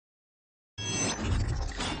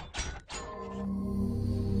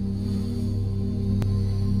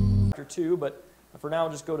2, but for now,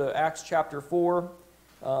 just go to Acts chapter 4,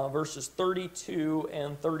 verses 32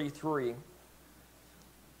 and 33.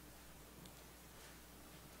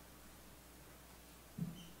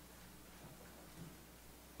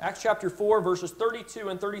 Acts chapter 4, verses 32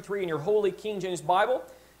 and 33 in your Holy King James Bible.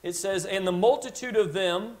 It says, "And the multitude of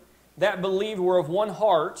them that believed were of one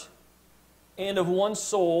heart and of one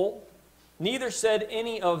soul. Neither said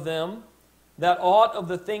any of them that aught of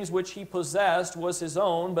the things which he possessed was his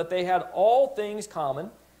own, but they had all things common,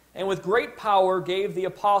 and with great power gave the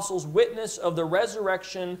apostles witness of the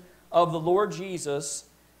resurrection of the Lord Jesus,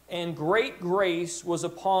 and great grace was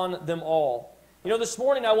upon them all." You know, this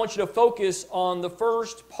morning I want you to focus on the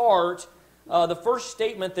first part, the first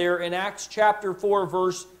statement there in Acts chapter 4,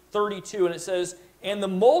 verse 32, and it says, "And the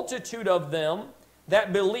multitude of them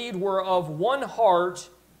that believed were of one heart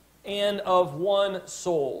and of one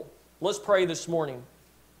soul." Let's pray this morning.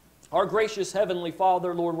 Our gracious Heavenly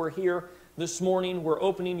Father, Lord, we're here this morning. We're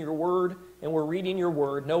opening your word and we're reading your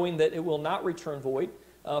word, knowing that it will not return void.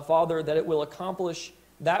 Father, that it will accomplish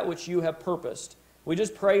that which you have purposed. We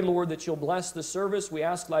just pray, Lord, that you'll bless the service. We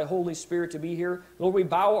ask thy Holy Spirit to be here. Lord, we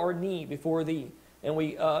bow our knee before thee, and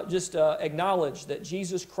we just acknowledge that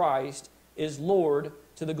Jesus Christ is Lord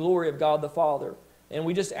to the glory of God the Father. And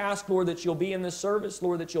we just ask, Lord, that you'll be in this service,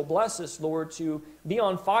 Lord, that you'll bless us, Lord, to be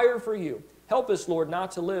on fire for you. Help us, Lord,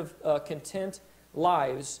 not to live content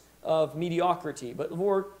lives of mediocrity. But,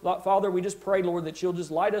 Lord, Father, we just pray, Lord, that you'll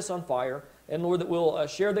just light us on fire, and, Lord, that we'll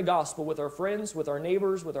share the gospel with our friends, with our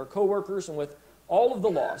neighbors, with our coworkers, and with all of the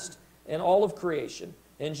lost and all of creation.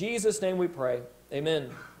 In Jesus' name we pray.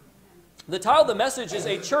 Amen. The title of the message is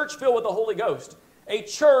 "A Church Filled with the Holy Ghost." A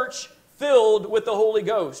church filled with the Holy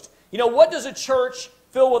Ghost. You know, what does a church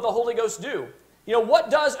filled with the Holy Ghost do? You know, what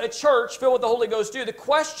does a church filled with the Holy Ghost do? The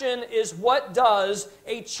question is, what does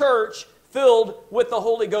a church filled with the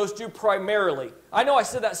Holy Ghost do primarily? I know I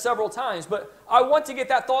said that several times, but I want to get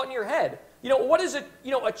that thought in your head. You know, what is it?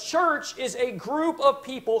 You know, a church is a group of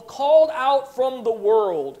people called out from the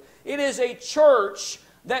world. It is a church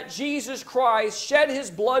that Jesus Christ shed his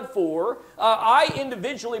blood for. I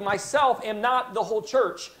individually, myself, am not the whole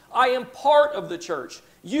church. I am part of the church.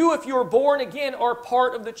 You, if you are born again, are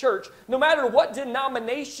part of the church. No matter what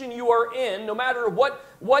denomination you are in, no matter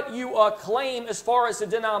what you claim as far as a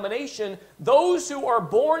denomination, those who are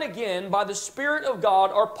born again by the Spirit of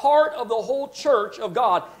God are part of the whole church of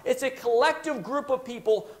God. It's a collective group of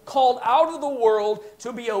people called out of the world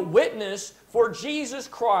to be a witness for Jesus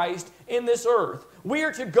Christ in this earth. We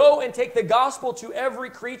are to go and take the gospel to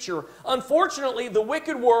every creature. Unfortunately, the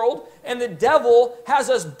wicked world and the devil has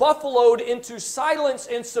us buffaloed into silence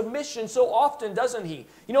and submission so often, doesn't he?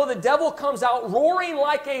 You know, the devil comes out roaring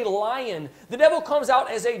like a lion. The devil comes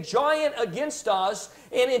out as a giant against us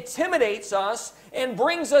and intimidates us and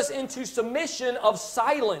brings us into submission of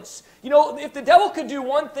silence. You know, if the devil could do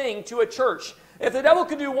one thing to a church, if the devil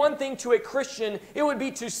could do one thing to a Christian, it would be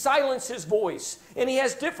to silence his voice. And he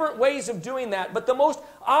has different ways of doing that. But the most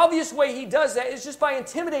obvious way he does that is just by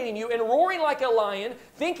intimidating you and roaring like a lion,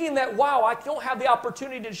 thinking that, wow, I don't have the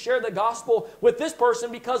opportunity to share the gospel with this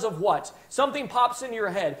person because of what? Something pops into your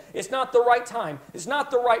head. It's not the right time. It's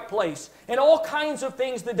not the right place. And all kinds of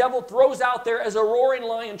things the devil throws out there as a roaring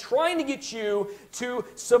lion, trying to get you to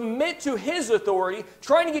submit to his authority,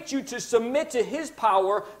 trying to get you to submit to his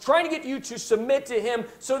power, trying to get you to submit to him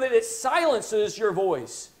so that it silences your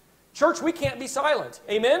voice. Church, we can't be silent.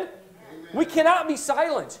 Amen? Amen? We cannot be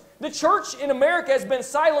silent. The church in America has been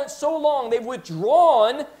silent so long, they've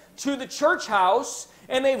withdrawn to the church house,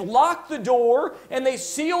 and they've locked the door, and they've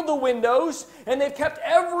sealed the windows, and they've kept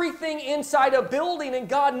everything inside a building, and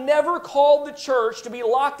God never called the church to be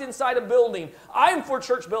locked inside a building. I'm for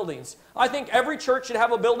church buildings. I think every church should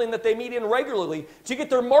have a building that they meet in regularly to get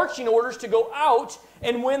their marching orders to go out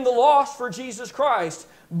and win the lost for Jesus Christ.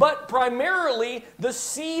 But primarily, the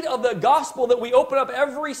seed of the gospel that we open up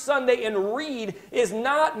every Sunday and read is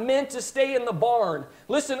not meant to stay in the barn.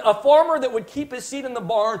 Listen, a farmer that would keep his seed in the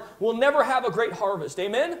barn will never have a great harvest.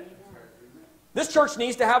 Amen? This church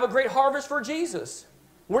needs to have a great harvest for Jesus.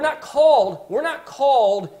 We're not called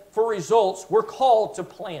for results. We're called to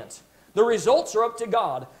plant. The results are up to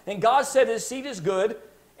God. And God said his seed is good.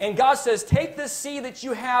 And God says, take this seed that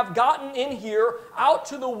you have gotten in here out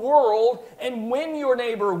to the world and win your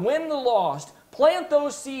neighbor, win the lost. Plant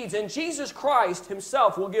those seeds, and Jesus Christ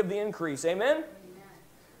himself will give the increase. Amen?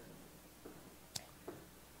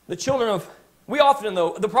 The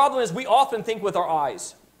problem is we often think with our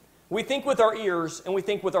eyes. We think with our ears, and we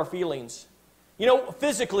think with our feelings. You know,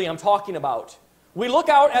 physically I'm talking about. We look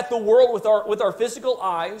out at the world with our physical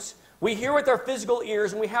eyes. We hear with our physical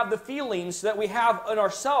ears, and we have the feelings that we have in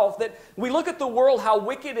ourselves, that we look at the world, how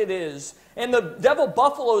wicked it is. And the devil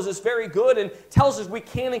buffaloes us very good and tells us we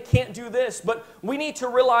can and can't do this. But we need to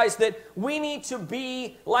realize that we need to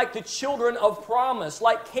be like the children of promise,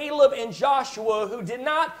 like Caleb and Joshua, who did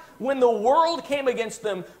not, when the world came against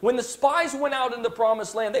them, when the spies went out in the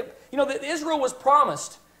promised land, that Israel was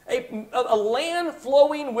promised a land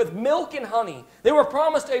flowing with milk and honey. They were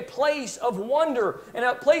promised a place of wonder and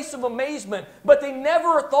a place of amazement, but they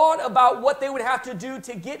never thought about what they would have to do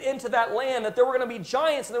to get into that land, that there were going to be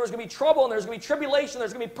giants, and there was going to be trouble, and there was going to be tribulation, there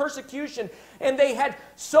was going to be persecution, and they had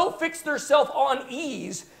so fixed themselves on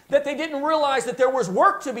ease that they didn't realize that there was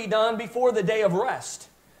work to be done before the day of rest.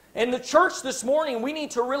 And the church this morning, we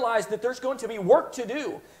need to realize that there's going to be work to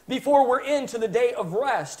do before we're into the day of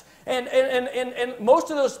rest. And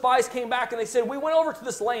most of those spies came back and they said, we went over to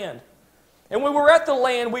this land. And when we were at the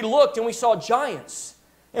land, we looked and we saw giants.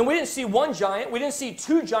 And we didn't see one giant. We didn't see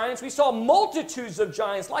two giants. We saw multitudes of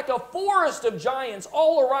giants, like a forest of giants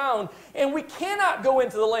all around. And we cannot go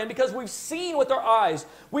into the land because we've seen with our eyes,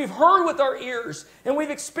 we've heard with our ears, and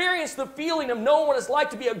we've experienced the feeling of knowing what it's like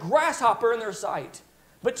to be a grasshopper in their sight.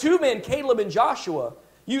 But two men, Caleb and Joshua,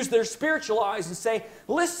 used their spiritual eyes and say,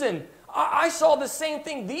 listen, I saw the same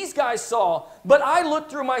thing these guys saw, but I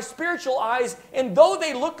looked through my spiritual eyes, and though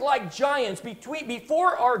they look like giants,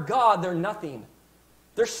 before our God, they're nothing.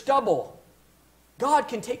 They're stubble. God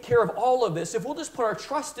can take care of all of this if we'll just put our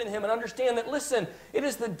trust in Him and understand that, listen, it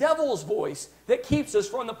is the devil's voice that keeps us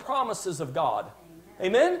from the promises of God.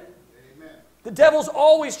 Amen? Amen? The devil's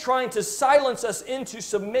always trying to silence us into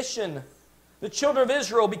submission. The children of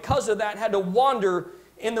Israel, because of that, had to wander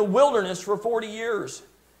in the wilderness for 40 years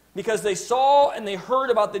because they saw and they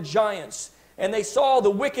heard about the giants, and they saw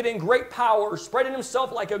the wicked in great power spreading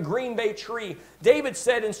himself like a green bay tree. David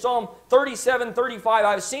said in Psalm 37:35,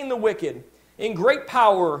 I've seen the wicked in great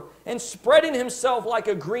power and spreading himself like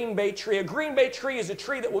a green bay tree. A green bay tree is a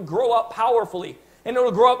tree that will grow up powerfully, and it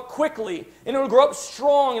will grow up quickly, and it will grow up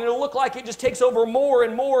strong, and it will look like it just takes over more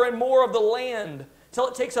and more and more of the land till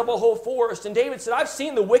it takes up a whole forest. And David said, I've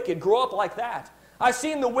seen the wicked grow up like that. I've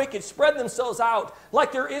seen the wicked spread themselves out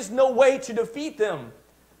like there is no way to defeat them.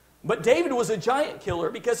 But David was a giant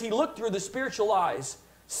killer because he looked through the spiritual eyes,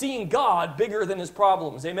 seeing God bigger than his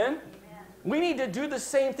problems. Amen? Amen. We need to do the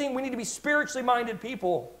same thing. We need to be spiritually minded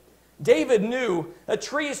people. David knew a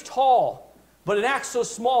tree is tall, but an axe so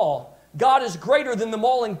small. God is greater than them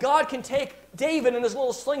all, and God can take David in his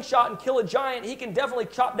little slingshot and kill a giant. He can definitely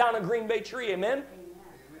chop down a green bay tree. Amen?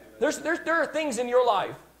 There are things in your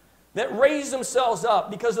life that raise themselves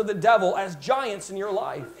up because of the devil as giants in your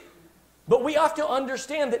life. But we have to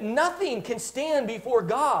understand that nothing can stand before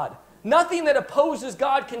God. Nothing that opposes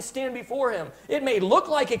God can stand before Him. It may look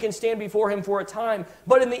like it can stand before Him for a time,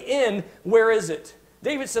 but in the end, where is it?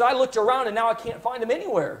 David said, I looked around and now I can't find Him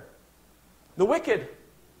anywhere. The wicked.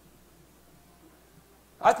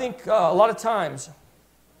 I think a lot of times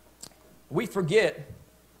we forget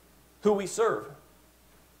who we serve.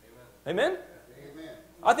 Amen? Amen?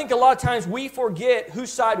 I think a lot of times we forget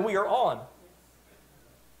whose side we are on.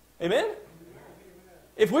 Amen?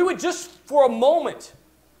 If we would just for a moment,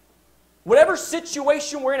 whatever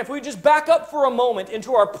situation we're in, if we would just back up for a moment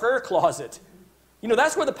into our prayer closet,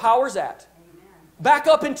 that's where the power's at. Back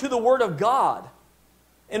up into the Word of God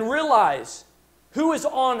and realize who is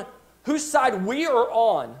on, whose side we are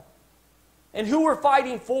on, and who we're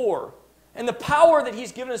fighting for, and the power that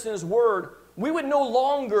He's given us in His Word. We would no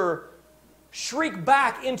longer shriek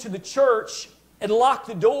back into the church and lock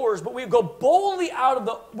the doors, but we'd go boldly out of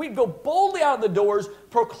the doors,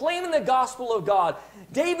 proclaiming the gospel of God.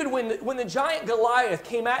 David, when the giant Goliath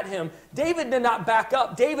came at him, David did not back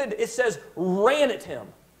up. David, it says, ran at him.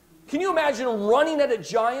 Can you imagine running at a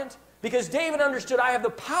giant? Because David understood, I have the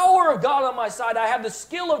power of God on my side, I have the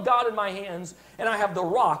skill of God in my hands, and I have the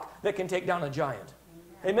rock that can take down a giant.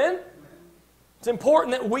 Amen? It's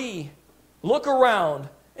important that we look around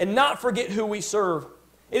and not forget who we serve.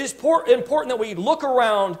 It is important that we look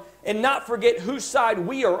around and not forget whose side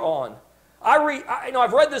we are on.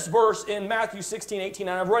 I've read this verse in Matthew 16:18,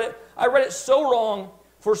 and I read it so wrong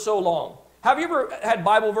for so long. Have you ever had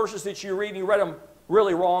Bible verses that you read and you read them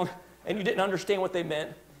really wrong and you didn't understand what they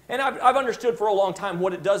meant? And I've understood for a long time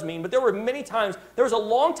what it does mean, but there were many times, there was a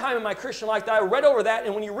long time in my Christian life that I read over that,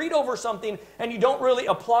 and when you read over something and you don't really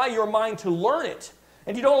apply your mind to learn it,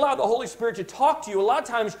 and you don't allow the Holy Spirit to talk to you, a lot of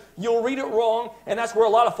times you'll read it wrong, and that's where a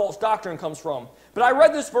lot of false doctrine comes from. But I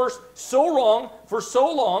read this verse so wrong for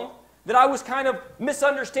so long that I was kind of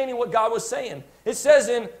misunderstanding what God was saying. It says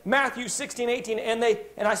in Matthew 16:18,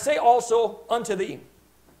 and I say also unto thee,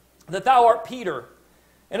 that thou art Peter,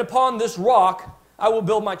 and upon this rock I will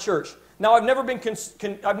build my church. Now, I've never been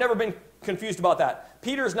confused about that.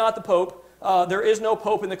 Peter is not the Pope. There is no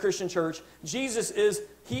Pope in the Christian church. Jesus is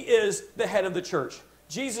the head of the church.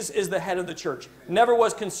 Jesus is the head of the church. Never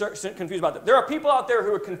was confused about that. There are people out there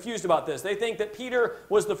who are confused about this. They think that Peter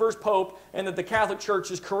was the first pope and that the Catholic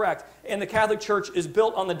Church is correct. And the Catholic Church is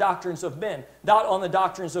built on the doctrines of men, not on the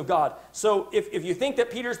doctrines of God. So if you think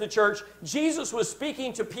that Peter's the church, Jesus was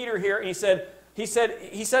speaking to Peter here, and he said,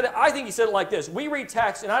 I think he said it like this. We read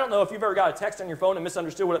text, and I don't know if you've ever got a text on your phone and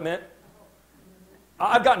misunderstood what it meant.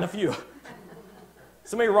 I've gotten a few.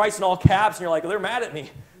 Somebody writes in all caps, and you're like, they're mad at me.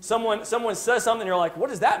 Someone says something, and you're like, what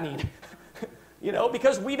does that mean?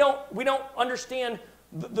 Because we don't understand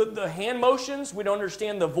the hand motions, we don't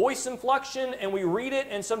understand the voice inflection, and we read it,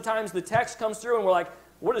 and sometimes the text comes through, and we're like,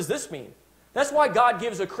 what does this mean? That's why God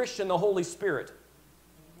gives a Christian the Holy Spirit.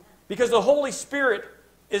 Because the Holy Spirit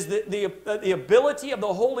is the ability of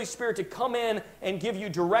the Holy Spirit to come in and give you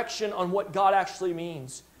direction on what God actually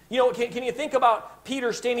means. Can you think about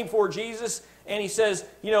Peter standing before Jesus, and he says,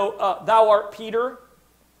 thou art Peter,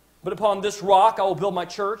 but upon this rock I will build my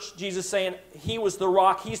church. Jesus saying he was the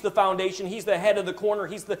rock, he's the foundation, he's the head of the corner,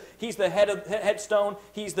 he's the headstone,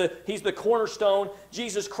 he's the cornerstone.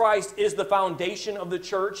 Jesus Christ is the foundation of the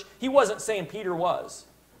church. He wasn't saying Peter was.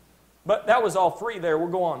 But that was all free there. We'll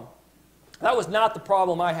go on. That was not the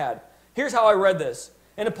problem I had. Here's how I read this.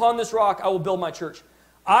 And upon this rock I will build my church.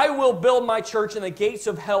 I will build my church, and the gates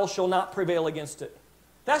of hell shall not prevail against it.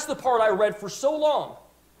 That's the part I read for so long.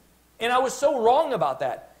 And I was so wrong about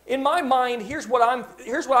that. In my mind, here's what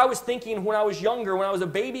I was thinking when I was younger, when I was a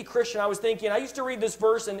baby Christian. I was thinking, I used to read this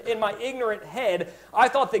verse, and in my ignorant head, I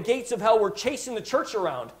thought the gates of hell were chasing the church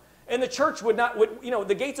around. And the church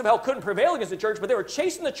the gates of hell couldn't prevail against the church, but they were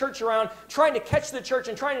chasing the church around, trying to catch the church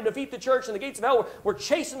and trying to defeat the church, and the gates of hell were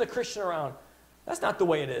chasing the Christian around. That's not the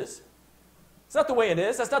way it is. It's not the way it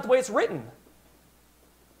is. That's not the way it's written.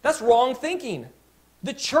 That's wrong thinking.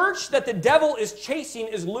 The church that the devil is chasing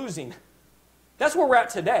is losing. That's where we're at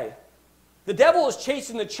today. The devil is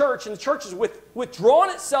chasing the church, and the church is withdrawn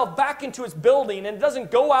itself back into its building, and it doesn't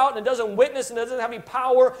go out, and it doesn't witness, and it doesn't have any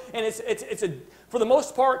power, and for the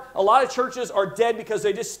most part, a lot of churches are dead because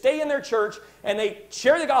they just stay in their church, and they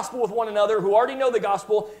share the gospel with one another who already know the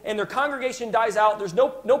gospel, and their congregation dies out. There's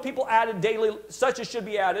no people added daily, such as should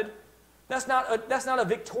be added. That's not a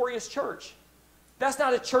victorious church. That's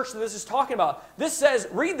not a church that this is talking about. This says,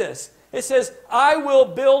 read this. It says, I will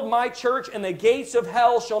build my church, and the gates of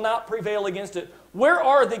hell shall not prevail against it. Where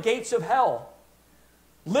are the gates of hell?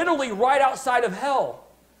 Literally right outside of hell.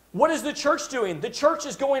 What is the church doing? The church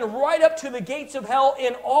is going right up to the gates of hell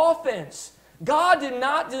in offense. God did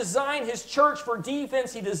not design His church for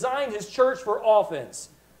defense. He designed His church for offense.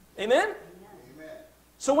 Amen? Amen.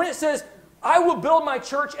 So when it says, I will build my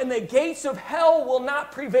church, and the gates of hell will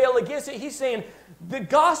not prevail against it, He's saying, the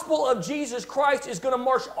gospel of Jesus Christ is going to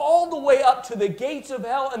march all the way up to the gates of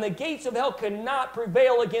hell, and the gates of hell cannot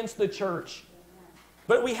prevail against the church.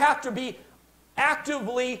 But we have to be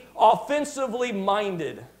actively, offensively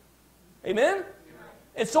minded. Amen?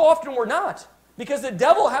 And so often we're not. Because the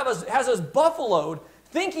devil has us buffaloed,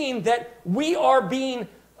 thinking that we are being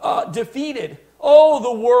defeated. Oh,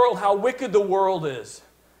 the world, how wicked the world is.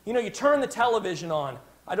 You turn the television on.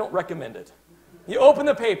 I don't recommend it. You open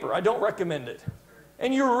the paper. I don't recommend it.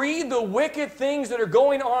 And you read the wicked things that are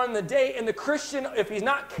going on in the day, and the Christian, if he's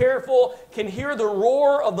not careful, can hear the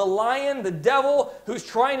roar of the lion, the devil, who's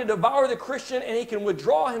trying to devour the Christian, and he can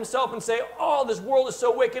withdraw himself and say, oh, this world is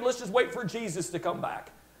so wicked, let's just wait for Jesus to come back.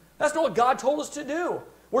 That's not what God told us to do.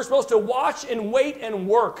 We're supposed to watch and wait and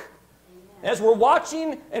work. As we're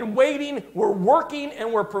watching and waiting, we're working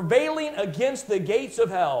and we're prevailing against the gates of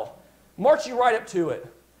hell, marching right up to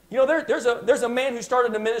it. There's a man who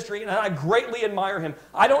started a ministry, and I greatly admire him.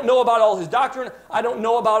 I don't know about all his doctrine. I don't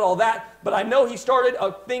know about all that. But I know he started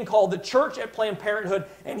a thing called the Church at Planned Parenthood,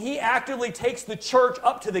 and he actively takes the church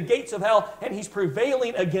up to the gates of hell, and he's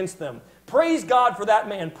prevailing against them. Praise God for that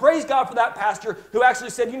man. Praise God for that pastor who actually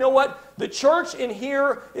said, you know what? The church in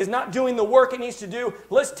here is not doing the work it needs to do.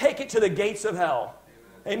 Let's take it to the gates of hell.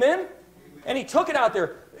 Amen? Amen? And he took it out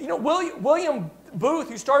there. William Booth,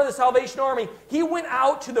 who started the Salvation Army, he went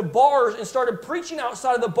out to the bars and started preaching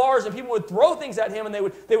outside of the bars, and people would throw things at him, and they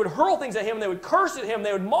would hurl things at him, and they would curse at him,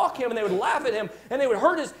 they would mock him, and they would laugh at him, and they would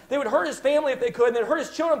hurt his family if they could, and they would hurt his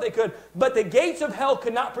children if they could. But the gates of hell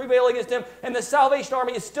could not prevail against him, and the Salvation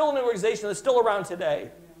Army is still an organization that's still around today.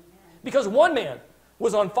 Because one man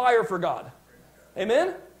was on fire for God.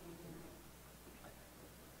 Amen?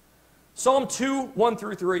 Psalm 2, 1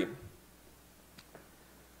 through 3.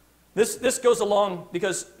 This goes along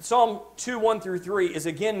because Psalm 2, 1 through 3 is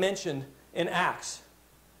again mentioned in Acts.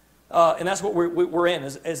 And that's what we're in,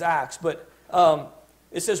 is Acts. But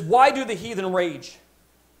it says, why do the heathen rage?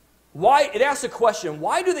 It asks a question,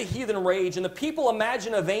 why do the heathen rage and the people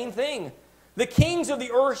imagine a vain thing? The kings of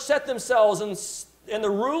the earth set themselves, and the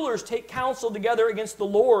rulers take counsel together against the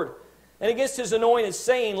Lord and against his anointed,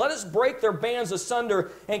 saying, let us break their bands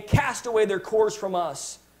asunder and cast away their cords from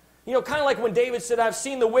us. You know, kind of like when David said, I've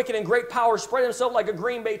seen the wicked in great power spread himself like a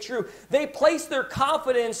green bay tree. They place their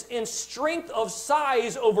confidence in strength of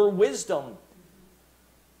size over wisdom.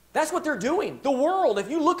 That's what they're doing. The world,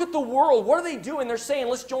 if you look at the world, what are they doing? They're saying,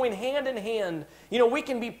 let's join hand in hand. You know, we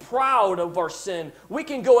can be proud of our sin. We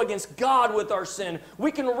can go against God with our sin.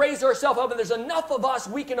 We can raise ourselves up, and there's enough of us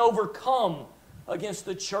we can overcome against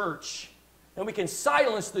the church. And we can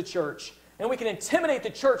silence the church. And we can intimidate the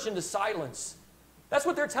church into silence. That's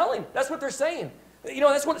what they're telling. That's what they're saying. You know,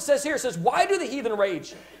 that's what it says here. It says, why do the heathen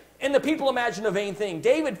rage? And the people imagine a vain thing.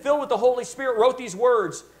 David, filled with the Holy Spirit, wrote these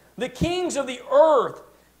words. The kings of the earth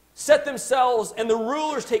set themselves, and the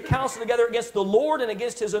rulers take counsel together against the Lord and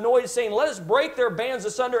against his anointed, saying, let us break their bands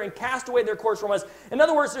asunder and cast away their cords from us. In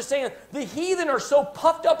other words, they're saying the heathen are so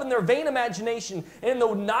puffed up in their vain imagination and in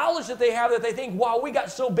the knowledge that they have that they think, wow, we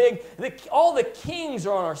got so big. All the kings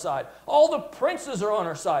are on our side. All the princes are on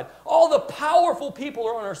our side. All the powerful people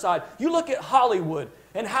are on our side. You look at Hollywood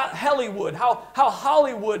and how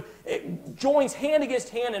Hollywood joins hand against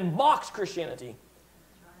hand and mocks Christianity.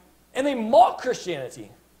 And they mock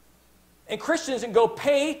Christianity. And Christians can go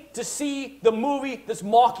pay to see the movie that's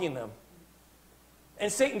mocking them. And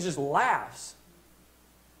Satan just laughs.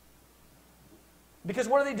 Because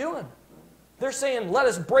what are they doing? They're saying, let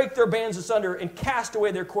us break their bands asunder and cast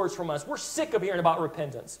away their cords from us. We're sick of hearing about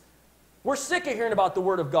repentance. We're sick of hearing about the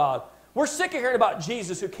Word of God. We're sick of hearing about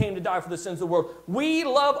Jesus who came to die for the sins of the world. We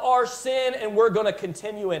love our sin and we're going to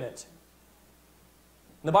continue in it.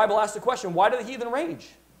 And the Bible asks the question, why do the heathen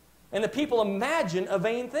rage? And the people imagine a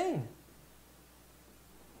vain thing.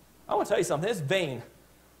 I want to tell you something. It's vain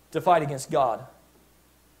to fight against God.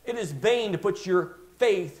 It is vain to put your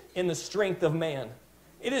faith in the strength of man.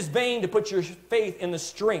 It is vain to put your faith in the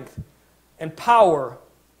strength and power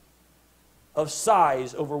of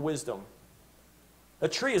size over wisdom. A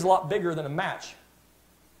tree is a lot bigger than a match.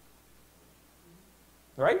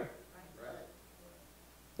 Right?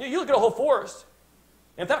 You look at a whole forest,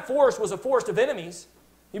 and if that forest was a forest of enemies,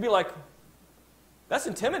 you'd be like, that's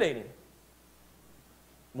intimidating.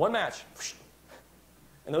 One match,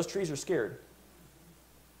 and those trees are scared.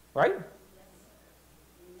 Right?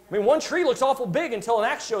 I mean, one tree looks awful big until an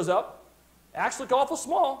axe shows up. Axe look awful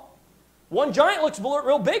small. One giant looks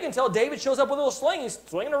real big until David shows up with a little sling. He's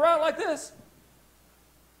swinging around like this.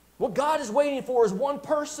 What God is waiting for is one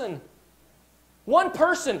person. One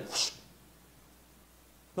person.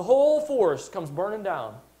 The whole forest comes burning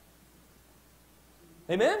down.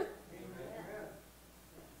 Amen?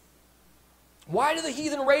 Why do the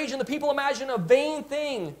heathen rage and the people imagine a vain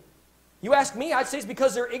thing? You ask me, I'd say it's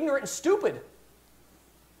because they're ignorant and stupid.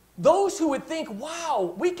 Those who would think,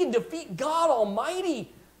 wow, we can defeat God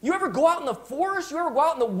Almighty. You ever go out in the forest? You ever go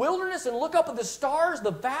out in the wilderness and look up at the stars,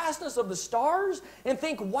 the vastness of the stars, and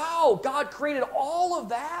think, wow, God created all of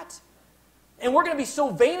that? And we're going to be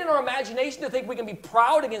so vain in our imagination to think we can be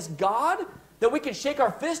proud against God, that we can shake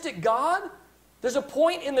our fist at God? There's a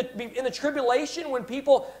point in the tribulation when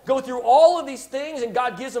people go through all of these things and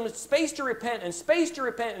God gives them space to repent and space to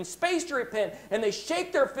repent and space to repent, and they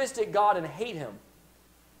shake their fist at God and hate Him.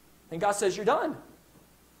 And God says, you're done.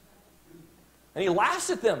 And He laughs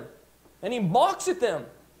at them, and He mocks at them,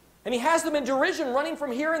 and He has them in derision running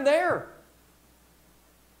from here and there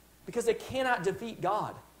because they cannot defeat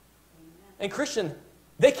God. And Christian,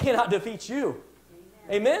 they cannot defeat you.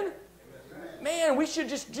 Amen? Man, we should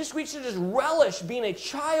just relish being a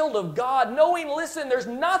child of God, knowing, listen, there's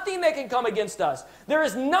nothing that can come against us. There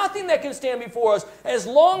is nothing that can stand before us as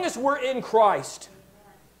long as we're in Christ.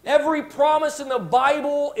 Every promise in the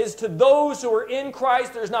Bible is to those who are in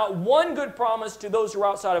Christ. There's not one good promise to those who are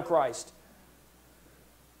outside of Christ.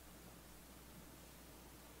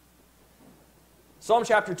 Psalm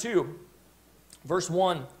chapter 2, verse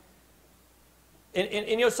 1. And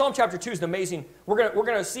you know, Psalm chapter 2 is an amazing. We're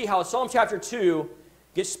going to see how Psalm chapter 2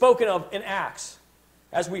 gets spoken of in Acts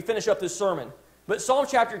as we finish up this sermon. But Psalm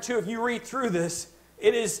chapter 2, if you read through this,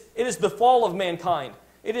 it is the fall of mankind.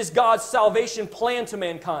 It is God's salvation plan to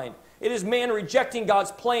mankind. It is man rejecting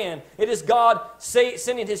God's plan. It is God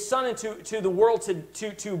sending His Son into the world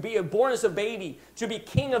to be born as a baby, to be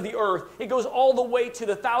king of the earth. It goes all the way to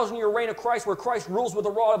the 1,000-year reign of Christ, where Christ rules with a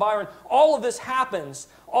rod of iron. All of this happens.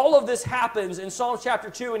 All of this happens in Psalm chapter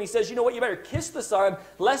 2, and he says, you know what, you better kiss the Son,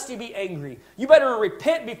 lest He be angry. You better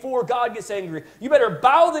repent before God gets angry. You better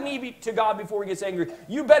bow the knee to God before He gets angry.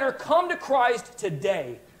 You better come to Christ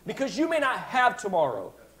today, because you may not have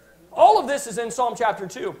tomorrow. All of this is in Psalm chapter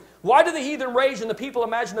 2. Why do the heathen rage and the people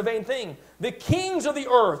imagine a vain thing? The kings of the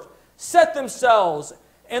earth set themselves,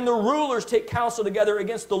 and the rulers take counsel together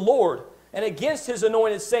against the Lord and against His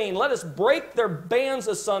anointed, saying, let us break their bands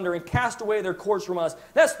asunder and cast away their cords from us.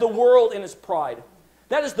 That's the world in its pride.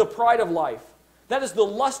 That is the pride of life. That is the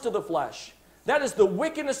lust of the flesh. That is the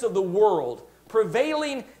wickedness of the world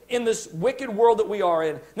prevailing in this wicked world that we are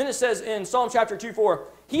in. Then it says in Psalm chapter 2:4,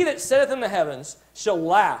 he that sitteth in the heavens shall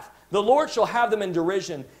laugh. The Lord shall have them in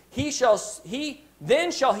derision. Then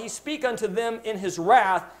shall He speak unto them in His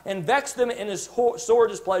wrath, and vex them in His sore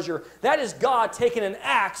displeasure. That is God taking an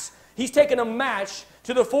axe. He's taken a match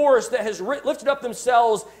to the forest that has lifted up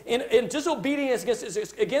themselves in disobedience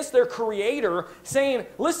against their Creator, saying,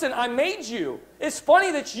 listen, I made you. It's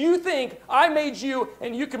funny that you think I made you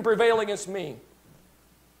and you can prevail against me.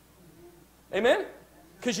 Amen?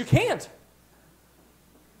 Because you can't.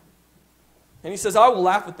 And He says, I will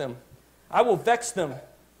laugh at them. I will vex them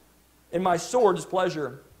in my sore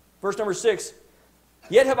displeasure. Verse number 6,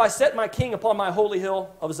 yet have I set my king upon my holy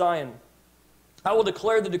hill of Zion. I will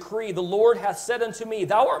declare the decree. The Lord hath said unto me,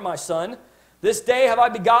 thou art my son. This day have I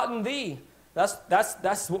begotten thee.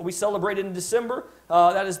 That's what we celebrated in December.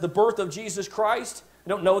 That is the birth of Jesus Christ. I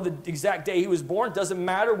don't know the exact day He was born. It doesn't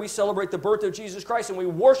matter. We celebrate the birth of Jesus Christ, and we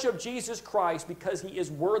worship Jesus Christ because He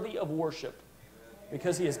is worthy of worship.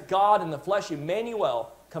 Because He is God in the flesh,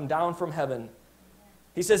 Emmanuel, come down from heaven.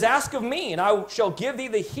 He says, ask of me, and I shall give thee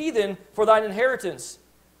the heathen for thine inheritance.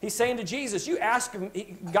 He's saying to Jesus,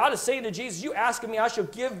 God is saying to Jesus, you ask of me, I shall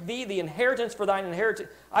give thee the inheritance for thine inheritance.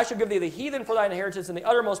 I shall give thee the heathen for thine inheritance, and the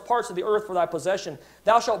uttermost parts of the earth for thy possession.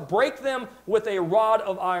 Thou shalt break them with a rod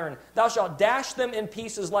of iron. Thou shalt dash them in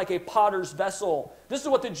pieces like a potter's vessel. This is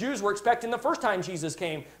what the Jews were expecting the first time Jesus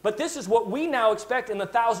came. But this is what we now expect in the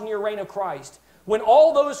 1,000-year reign of Christ. When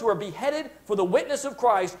all those who are beheaded for the witness of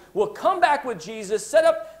Christ will come back with Jesus, set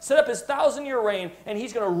up His 1,000-year reign, and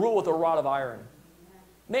He's going to rule with a rod of iron.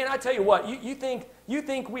 Man, I tell you what, you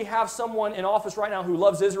think we have someone in office right now who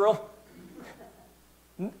loves Israel?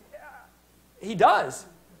 He does.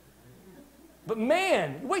 But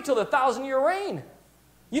man, wait till the 1,000-year reign.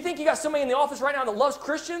 You think you got somebody in the office right now that loves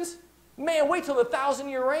Christians? Man, wait till the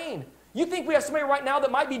 1,000-year reign. You think we have somebody right now that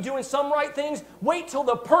might be doing some right things? Wait till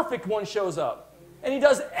the perfect one shows up. And he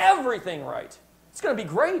does everything right. It's going to be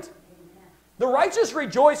great. The righteous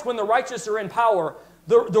rejoice when the righteous are in power.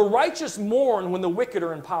 The righteous mourn when the wicked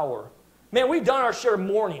are in power. Man, we've done our share of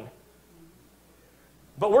mourning.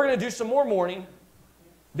 But we're going to do some more mourning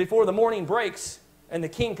before the morning breaks and the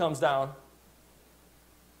king comes down.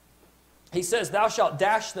 He says, thou shalt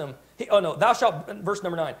dash them. Verse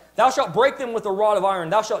number 9. Thou shalt break them with a rod of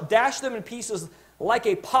iron. Thou shalt dash them in pieces like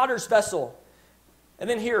a potter's vessel. And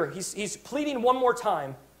then here, he's pleading one more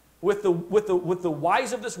time with the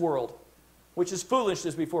wise of this world, which is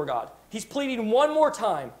foolishness before God. He's pleading one more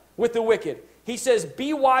time with the wicked. He says,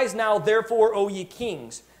 be wise now, therefore, O ye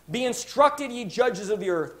kings. Be instructed, ye judges of the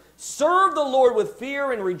earth. Serve the Lord with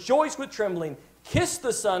fear and rejoice with trembling. Kiss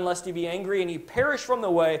the Son, lest He be angry and ye perish from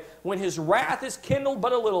the way, when His wrath is kindled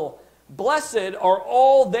but a little. Blessed are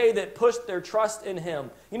all they that put their trust in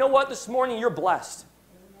Him. You know what? This morning you're blessed.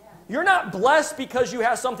 Amen. You're not blessed because you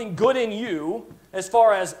have something good in you, as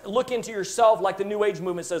far as look into yourself, like the New Age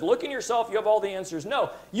movement says, look in yourself, you have all the answers. No,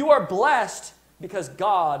 you are blessed because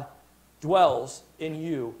God dwells in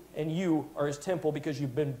you, and you are His temple because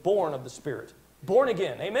you've been born of the Spirit. Born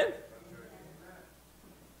again. Amen?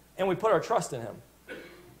 And we put our trust in Him.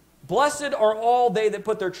 Blessed are all they that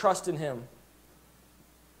put their trust in Him.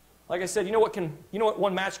 Like I said, you know what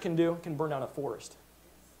one match can do? It can burn down a forest.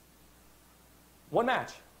 One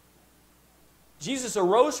match. Jesus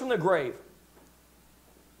arose from the grave.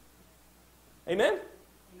 Amen?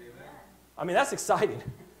 Amen? I mean, that's exciting.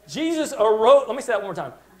 Jesus arose. Let me say that one more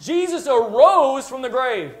time. Jesus arose from the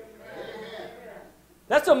grave. Amen.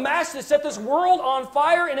 That's a match that set this world on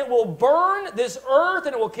fire, and it will burn this earth,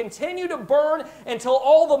 and it will continue to burn until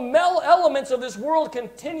all the elements of this world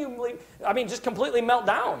just completely melt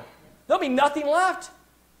down. There'll be nothing left.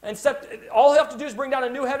 Except all you have to do is bring down a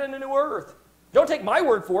new heaven and a new earth. Don't take my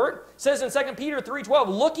word for it. It says in 2 Peter 3:12,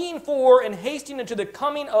 looking for and hasting into the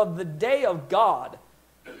coming of the day of God.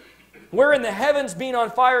 wherein the heavens being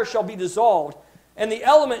on fire shall be dissolved, and the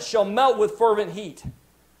elements shall melt with fervent heat.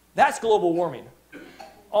 That's global warming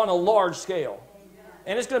on a large scale.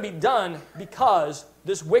 And it's going to be done because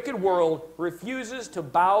this wicked world refuses to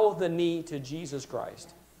bow the knee to Jesus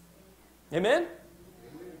Christ. Amen?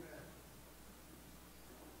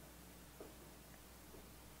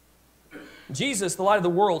 Jesus, the light of the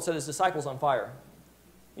world, set his disciples on fire.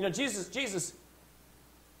 You know, Jesus,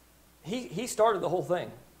 he started the whole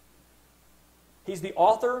thing. He's the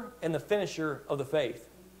author and the finisher of the faith.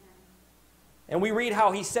 And we read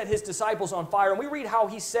how he set his disciples on fire. And we read how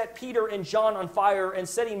he set Peter and John on fire and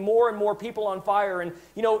setting more and more people on fire. And,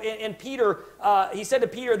 you know, and Peter, he said to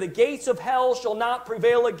Peter, the gates of hell shall not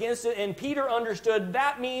prevail against it. And Peter understood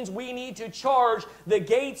that means we need to charge the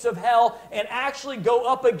gates of hell and actually go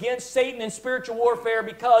up against Satan in spiritual warfare,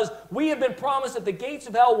 because we have been promised that the gates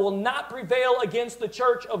of hell will not prevail against the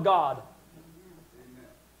church of God. Amen.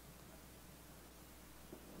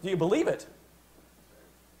 Do you believe it?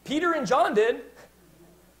 Peter and John did.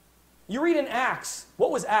 You read in Acts. What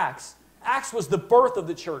was Acts? Acts was the birth of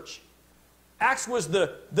the church. Acts was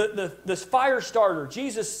the fire starter.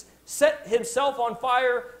 Jesus set himself on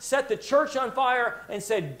fire, set the church on fire, and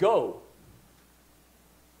said, go.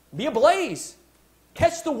 Be ablaze.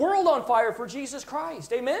 Catch the world on fire for Jesus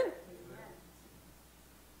Christ. Amen?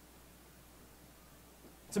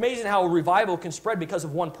 It's amazing how a revival can spread because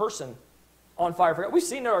of one person on fire for God. We've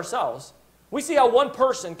seen it ourselves. We see how one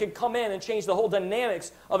person can come in and change the whole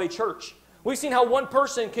dynamics of a church. We've seen how one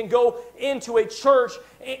person can go into a church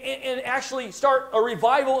and actually start a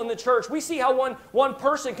revival in the church. We see how one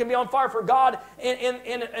person can be on fire for God. And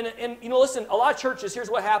you know, listen, a lot of churches, here's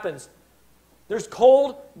what happens. There's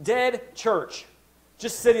cold, dead church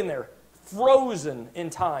just sitting there, frozen in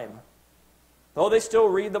time. Though they still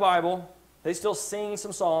read the Bible, they still sing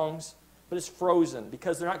some songs, but it's frozen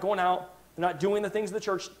because they're not going out, they're not doing the things the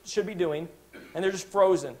church should be doing, and they're just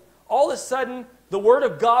frozen. All of a sudden, the Word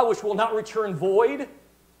of God, which will not return void,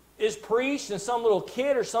 is preached, and some little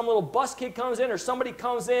kid or some little bus kid comes in, or somebody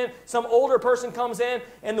comes in, some older person comes in,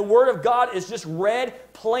 and the Word of God is just read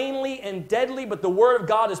plainly and deadly, but the Word of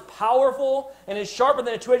God is powerful and is sharper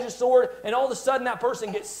than a two-edged sword, and all of a sudden that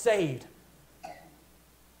person gets saved.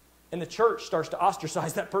 And the church starts to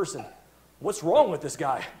ostracize that person. What's wrong with this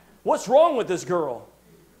guy? What's wrong with this girl?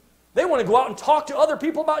 They want to go out and talk to other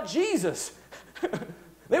people about Jesus.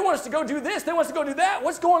 They want us to go do this. They want us to go do that.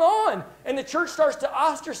 What's going on? And the church starts to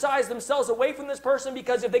ostracize themselves away from this person,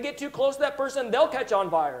 because if they get too close to that person, they'll catch on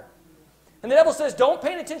fire. And the devil says, don't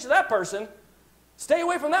pay attention to that person. Stay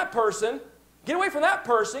away from that person. Get away from that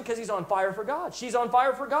person, because he's on fire for God. She's on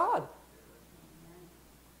fire for God.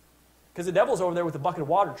 Because the devil's over there with a bucket of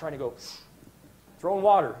water trying to go, throwing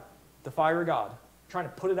water, the fire of God, trying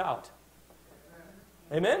to put it out.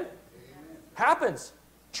 Amen? Amen. Happens.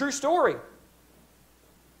 True story.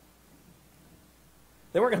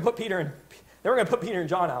 They weren't going to put Peter and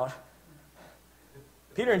John out.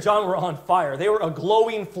 Peter and John were on fire. They were a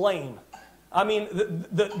glowing flame. I mean,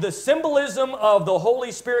 the symbolism of the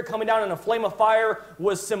Holy Spirit coming down in a flame of fire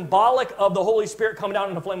was symbolic of the Holy Spirit coming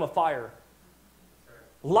down in a flame of fire.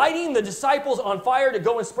 Lighting the disciples on fire to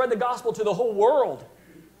go and spread the gospel to the whole world.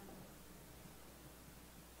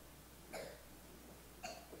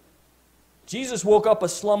 Jesus woke up a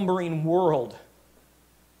slumbering world.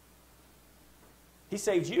 He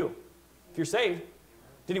saved you. If you're saved,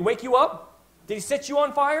 did he wake you up? Did he set you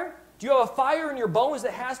on fire? Do you have a fire in your bones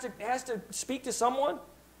that has to speak to someone?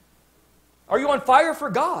 Are you on fire for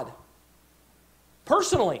God?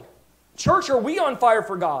 Personally. Church, are we on fire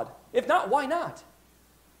for God? If not, why not?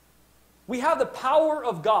 We have the power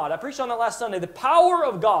of God. I preached on that last Sunday. The power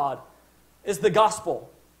of God is the gospel.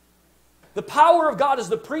 The power of God is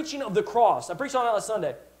the preaching of the cross. I preached on that last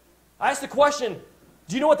Sunday. I asked the question,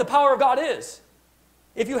 do you know what the power of God is?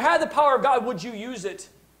 If you had the power of God, would you use it?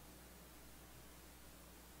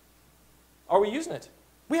 Are we using it?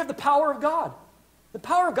 We have the power of God. The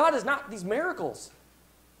power of God is not these miracles.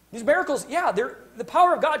 These miracles, yeah, the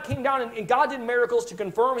power of God came down, and God did miracles to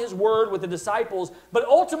confirm His word with the disciples. But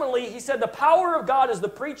ultimately, He said the power of God is the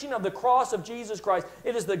preaching of the cross of Jesus Christ.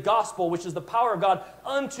 It is the gospel, which is the power of God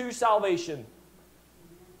unto salvation.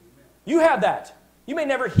 You have that. You may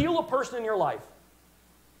never heal a person in your life.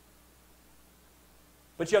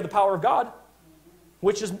 But you have the power of God,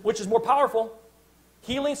 which is more powerful.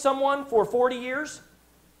 Healing someone for 40 years,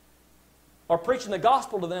 or preaching the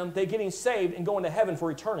gospel to them, they getting saved and going to heaven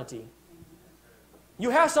for eternity. You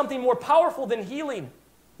have something more powerful than healing.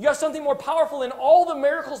 You have something more powerful than all the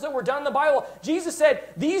miracles that were done in the Bible. Jesus said,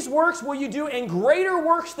 these works will you do, and greater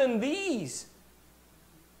works than these,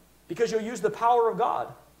 because you'll use the power of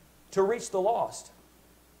God to reach the lost.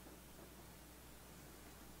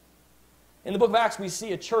 In the book of Acts, we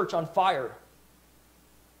see a church on fire.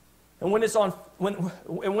 And when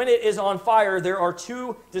it is on fire, there are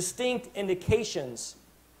two distinct indications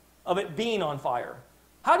of it being on fire.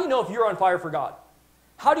 How do you know if you're on fire for God?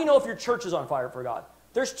 How do you know if your church is on fire for God?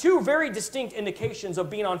 There's two very distinct indications of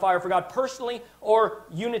being on fire for God, personally or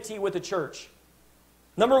unity with the church.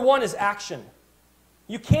 Number one is action.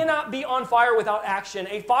 You cannot be on fire without action.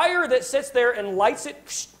 A fire that sits there and lights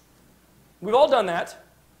it, we've all done that,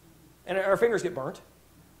 and our fingers get burnt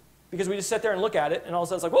because we just sit there and look at it, and all of a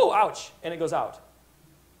sudden it's like, whoa, ouch, and it goes out.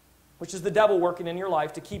 Which is the devil working in your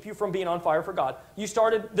life to keep you from being on fire for God. You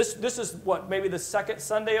started, this is what, maybe the second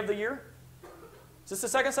Sunday of the year? Is this the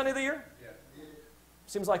second Sunday of the year? Yeah.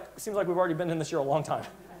 Seems like we've already been in this year a long time.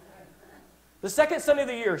 The second Sunday of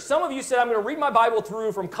the year. Some of you said, I'm going to read my Bible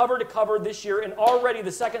through from cover to cover this year, and already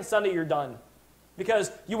the second Sunday you're done.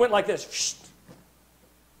 Because you went like this,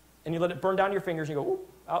 and you let it burn down your fingers, and you go, ooh,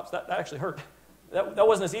 ouch, that actually hurt. That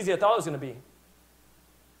wasn't as easy as I thought it was going to be.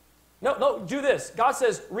 No, do this. God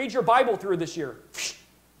says, read your Bible through this year.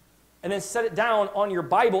 And then set it down on your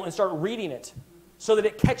Bible and start reading it so that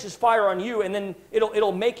it catches fire on you, and then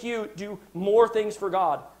it'll make you do more things for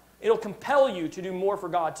God. It'll compel you to do more for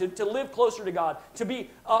God, to live closer to God, to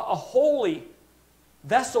be a holy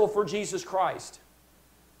vessel for Jesus Christ.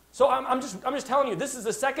 So I'm just telling you, this is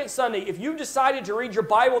the second Sunday. If you've decided to read your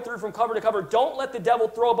Bible through from cover to cover, don't let the devil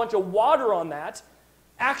throw a bunch of water on that.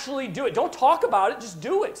 Actually do it. Don't talk about it, just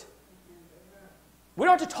do it. We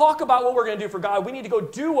don't have to talk about what we're going to do for God. We need to go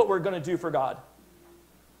do what we're going to do for God.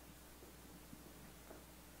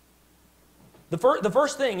 The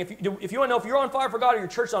first thing, if you want to know if you're on fire for God or your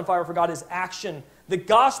church is on fire for God, is action. The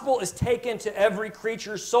gospel is taken to every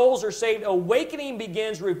creature. Souls are saved. Awakening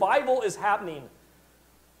begins. Revival is happening.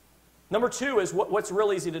 Number two is what's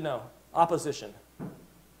real easy to know. Opposition.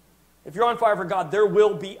 If you're on fire for God, there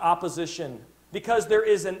will be opposition. Because there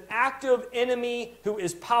is an active enemy who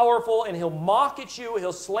is powerful, and he'll mock at you,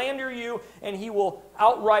 he'll slander you, and he will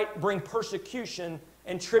outright bring persecution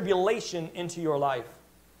and tribulation into your life.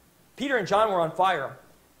 Peter and John were on fire,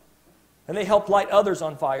 and they helped light others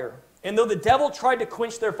on fire. And though the devil tried to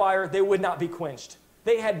quench their fire, they would not be quenched.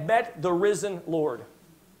 They had met the risen Lord.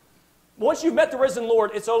 Once you've met the risen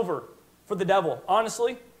Lord, it's over for the devil.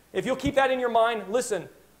 Honestly, if you'll keep that in your mind, listen,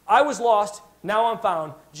 I was lost. Now I'm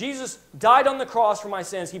found. Jesus died on the cross for my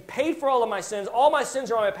sins. He paid for all of my sins. All my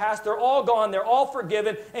sins are on my past. They're all gone. They're all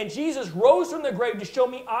forgiven. And Jesus rose from the grave to show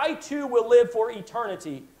me I too will live for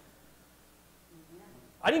eternity.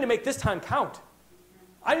 I need to make this time count.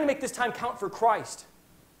 I need to make this time count for Christ.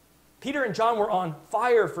 Peter and John were on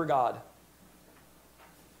fire for God.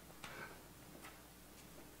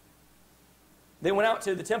 They went out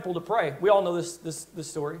to the temple to pray. We all know this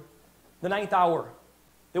story. The 9th hour.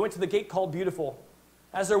 They went to the gate called Beautiful.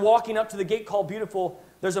 As they're walking up to the gate called Beautiful,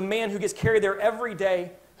 there's a man who gets carried there every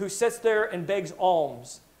day who sits there and begs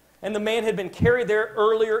alms. And the man had been carried there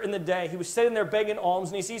earlier in the day. He was sitting there begging alms,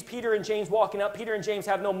 and he sees Peter and James walking up. Peter and James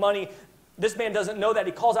have no money. This man doesn't know that.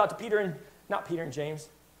 He calls out to Peter and John.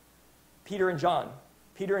 Peter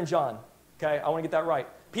and John. Okay, I want to get that right.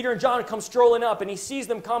 Peter and John come strolling up, and he sees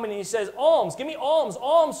them coming, and he says, alms, give me alms,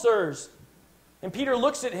 sirs. And Peter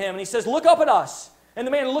looks at him, and he says, look up at us. And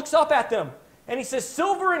the man looks up at them, and he says,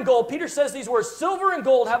 silver and gold. Peter says these words, silver and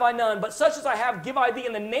gold have I none, but such as I have give I thee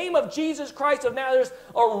in the name of Jesus Christ of Nazareth,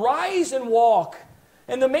 arise and walk.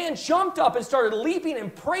 And the man jumped up and started leaping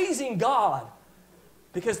and praising God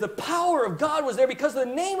because the power of God was there, because the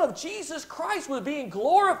name of Jesus Christ was being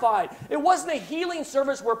glorified. It wasn't a healing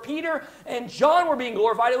service where Peter and John were being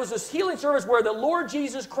glorified. It was this healing service where the Lord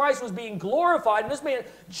Jesus Christ was being glorified. And this man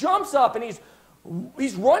jumps up, and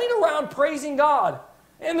he's running around praising God.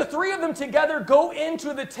 And the three of them together go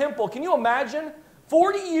into the temple. Can you imagine?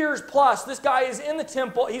 40 years plus, this guy is in the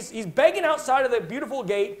temple. He's begging outside of the beautiful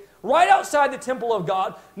gate, right outside the temple of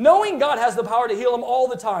God, knowing God has the power to heal him all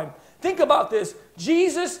the time. Think about this.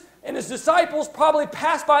 Jesus and his disciples probably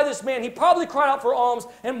passed by this man. He probably cried out for alms,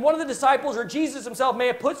 and one of the disciples or Jesus himself may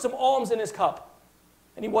have put some alms in his cup,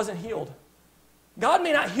 and he wasn't healed. God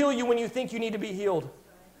may not heal you when you think you need to be healed.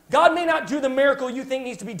 God may not do the miracle you think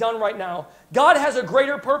needs to be done right now. God has a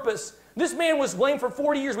greater purpose. This man was lame for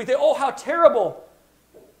 40 years. We think, oh, how terrible.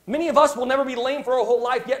 Many of us will never be lame for our whole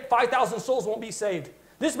life, yet 5,000 souls won't be saved.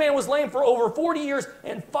 This man was lame for over 40 years,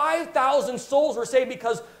 and 5,000 souls were saved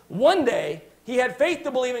because one day he had faith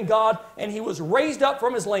to believe in God, and he was raised up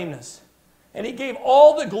from his lameness. And he gave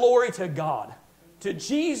all the glory to God, to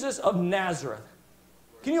Jesus of Nazareth.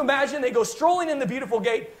 Can you imagine? They go strolling in the beautiful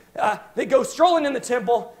gate. They go strolling in the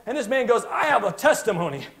temple, and this man goes, I have a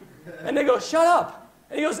testimony. And they go, shut up.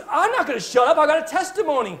 And he goes, I'm not going to shut up. I got a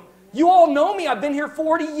testimony. You all know me. I've been here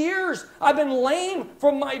 40 years. I've been lame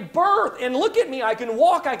from my birth. And look at me. I can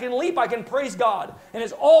walk. I can leap. I can praise God. And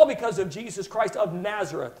it's all because of Jesus Christ of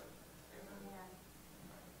Nazareth.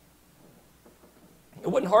 It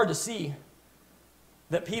wasn't hard to see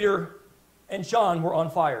that Peter and John were on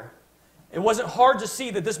fire. It wasn't hard to see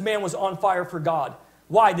that this man was on fire for God.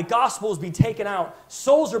 Why? The gospel is being taken out.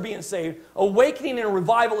 Souls are being saved. Awakening and a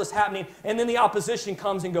revival is happening. And then the opposition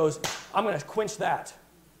comes and goes, I'm going to quench that.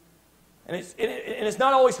 And it's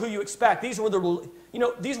not always who you expect. These were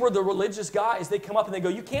the religious guys. They come up and they go,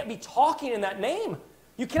 you can't be talking in that name.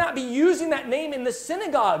 You cannot be using that name in the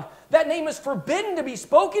synagogue. That name is forbidden to be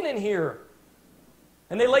spoken in here.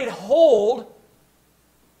 And they laid hold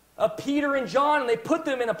of Peter and John, and they put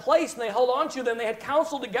them in a place, and they held on to them. They had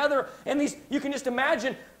counsel together, and you can just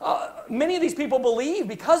imagine, many of these people believed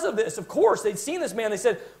because of this. Of course, they'd seen this man. They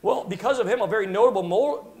said, well, because of him, a very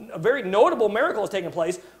notable miracle has taken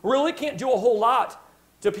place. We really can't do a whole lot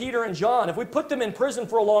to Peter and John. If we put them in prison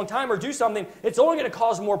for a long time or do something, it's only going to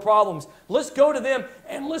cause more problems. Let's go to them,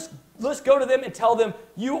 and let's go to them and tell them,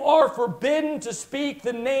 you are forbidden to speak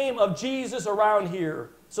the name of Jesus around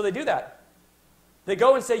here. So they do that. They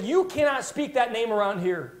go and say, you cannot speak that name around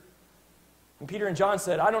here. And Peter and John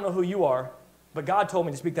said, I don't know who you are, but God told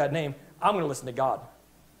me to speak that name. I'm going to listen to God.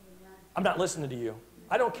 I'm not listening to you.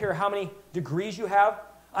 I don't care how many degrees you have.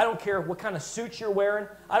 I don't care what kind of suit you're wearing.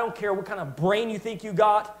 I don't care what kind of brain you think you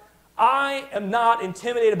got. I am not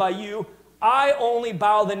intimidated by you. I only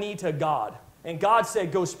bow the knee to God. And God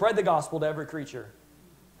said, go spread the gospel to every creature.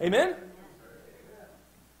 Amen?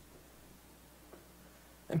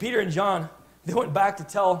 And Peter and John, they went back to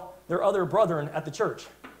tell their other brethren at the church.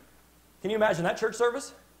 Can you imagine that church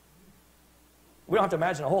service? We don't have to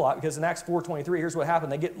imagine a whole lot, because in Acts 4:23, here's what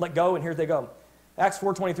happened. They get let go, and here they go. Acts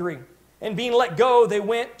 4:23. And being let go, they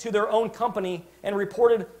went to their own company and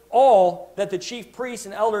reported all that the chief priests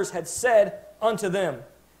and elders had said unto them.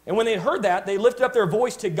 And when they heard that, they lifted up their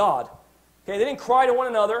voice to God. Okay, they didn't cry to one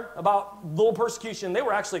another about little persecution. They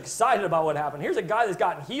were actually excited about what happened. Here's a guy that's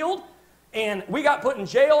gotten healed, and we got put in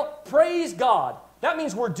jail. Praise God. That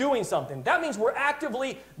means we're doing something. That means we're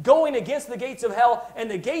actively going against the gates of hell, and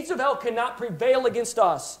the gates of hell cannot prevail against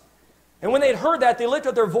us. And when they had heard that, they lifted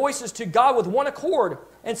up their voices to God with one accord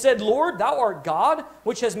and said, Lord, thou art God,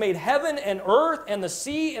 which has made heaven and earth and the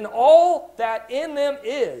sea and all that in them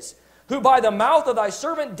is, who by the mouth of thy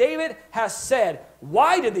servant David has said,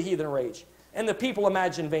 why did the heathen rage, and the people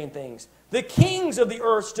imagine vain things? The kings of the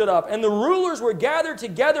earth stood up, and the rulers were gathered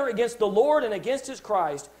together against the Lord and against his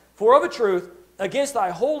Christ. For of a truth, against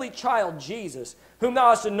thy holy child Jesus, whom thou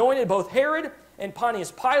hast anointed, both Herod and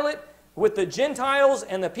Pontius Pilate, with the Gentiles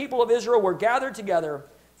and the people of Israel were gathered together,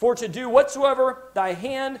 for to do whatsoever thy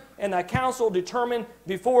hand and thy counsel determined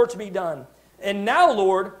before to be done. And now,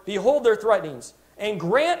 Lord, behold their threatenings, and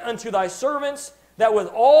grant unto thy servants that with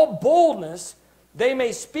all boldness they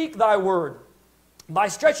may speak thy word, by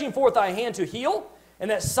stretching forth thy hand to heal,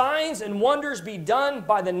 and that signs and wonders be done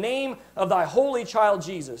by the name of thy holy child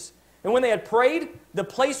Jesus. And when they had prayed, the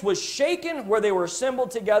place was shaken where they were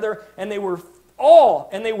assembled together, and they were all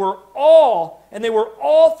filled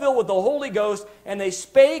with the Holy Ghost, and they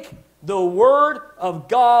spake the word of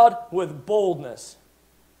God with boldness.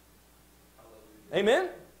 Amen?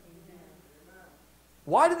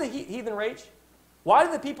 Why did the heathen rage? Why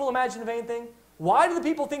did the people imagine the vain thing? Why do the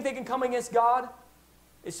people think they can come against God?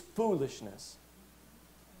 It's foolishness.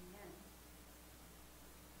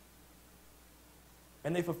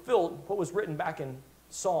 And they fulfilled what was written back in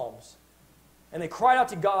Psalms. And they cried out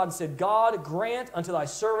to God and said, God, grant unto thy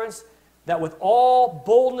servants that with all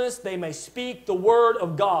boldness they may speak the word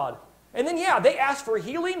of God. And then, they asked for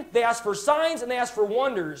healing, they asked for signs, and they asked for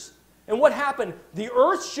wonders. And what happened? The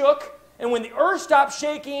earth shook, and when the earth stopped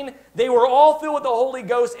shaking, they were all filled with the Holy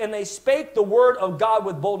Ghost, and they spake the word of God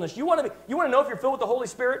with boldness. You want to know if you're filled with the Holy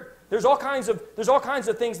Spirit? There's all kinds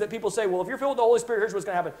of things that people say, well, if you're filled with the Holy Spirit, here's what's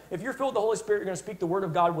going to happen. If you're filled with the Holy Spirit, you're going to speak the word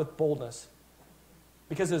of God with boldness.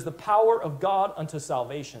 Because it is the power of God unto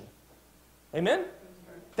salvation. Amen?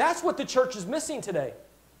 That's what the church is missing today.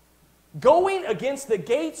 Going against the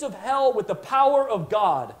gates of hell with the power of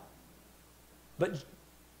God. But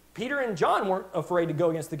Peter and John weren't afraid to go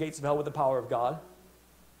against the gates of hell with the power of God.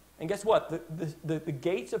 And guess what? The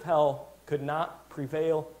gates of hell could not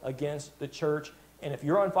prevail against the church. And if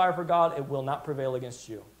you're on fire for God, it will not prevail against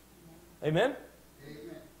you. Amen?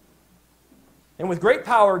 Amen. And with great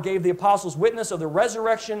power gave the apostles witness of the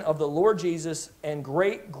resurrection of the Lord Jesus, and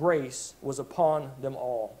great grace was upon them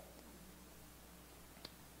all.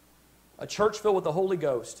 A church filled with the Holy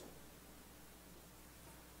Ghost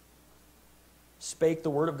spake the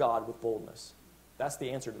word of God with boldness. That's the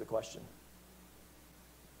answer to the question.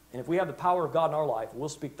 And if we have the power of God in our life, we'll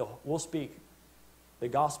speak the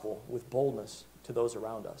gospel with boldness to those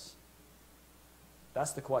around us.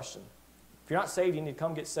 That's the question. If you're not saved, you need to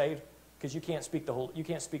come get saved, because you can't speak the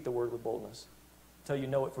word with boldness until you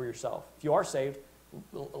know it for yourself. If you are saved,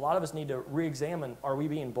 a lot of us need to re-examine, are we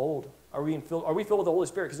being bold? Are we filled with the Holy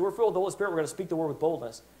Spirit? Because if we're filled with the Holy Spirit, we're going to speak the word with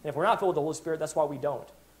boldness. And if we're not filled with the Holy Spirit, that's why we don't.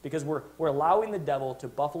 Because we're allowing the devil to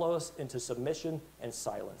buffalo us into submission and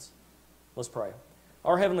silence. Let's pray.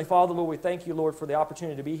 Our Heavenly Father, Lord, we thank you, Lord, for the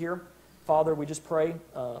opportunity to be here. Father, we just pray,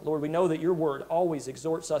 Lord, we know that your word always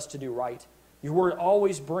exhorts us to do right. Your word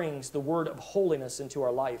always brings the word of holiness into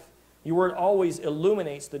our life. Your word always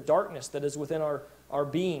illuminates the darkness that is within our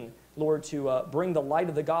being, Lord, to bring the light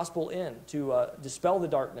of the gospel in, to dispel the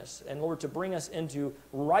darkness, and, Lord, to bring us into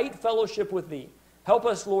right fellowship with thee. Help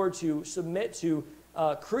us, Lord, to submit to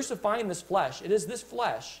crucifying this flesh. It is this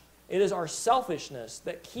flesh, it is our selfishness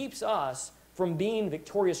that keeps us from being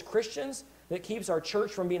victorious Christians, that keeps our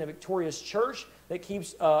church from being a victorious church, that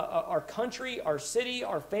keeps our country, our city,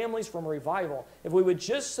 our families from revival. If we would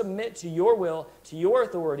just submit to your will, to your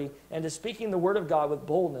authority, and to speaking the word of God with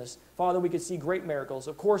boldness, Father, we could see great miracles.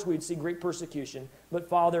 Of course, we'd see great persecution, but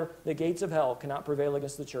Father, the gates of hell cannot prevail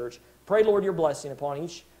against the church. Pray, Lord, your blessing upon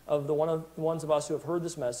each of the ones of us who have heard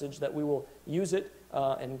this message, that we will use it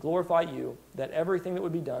and glorify you, that everything that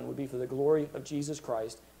would be done would be for the glory of Jesus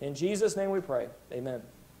Christ. In Jesus' name we pray. Amen.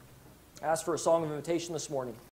 I asked for a song of invitation this morning.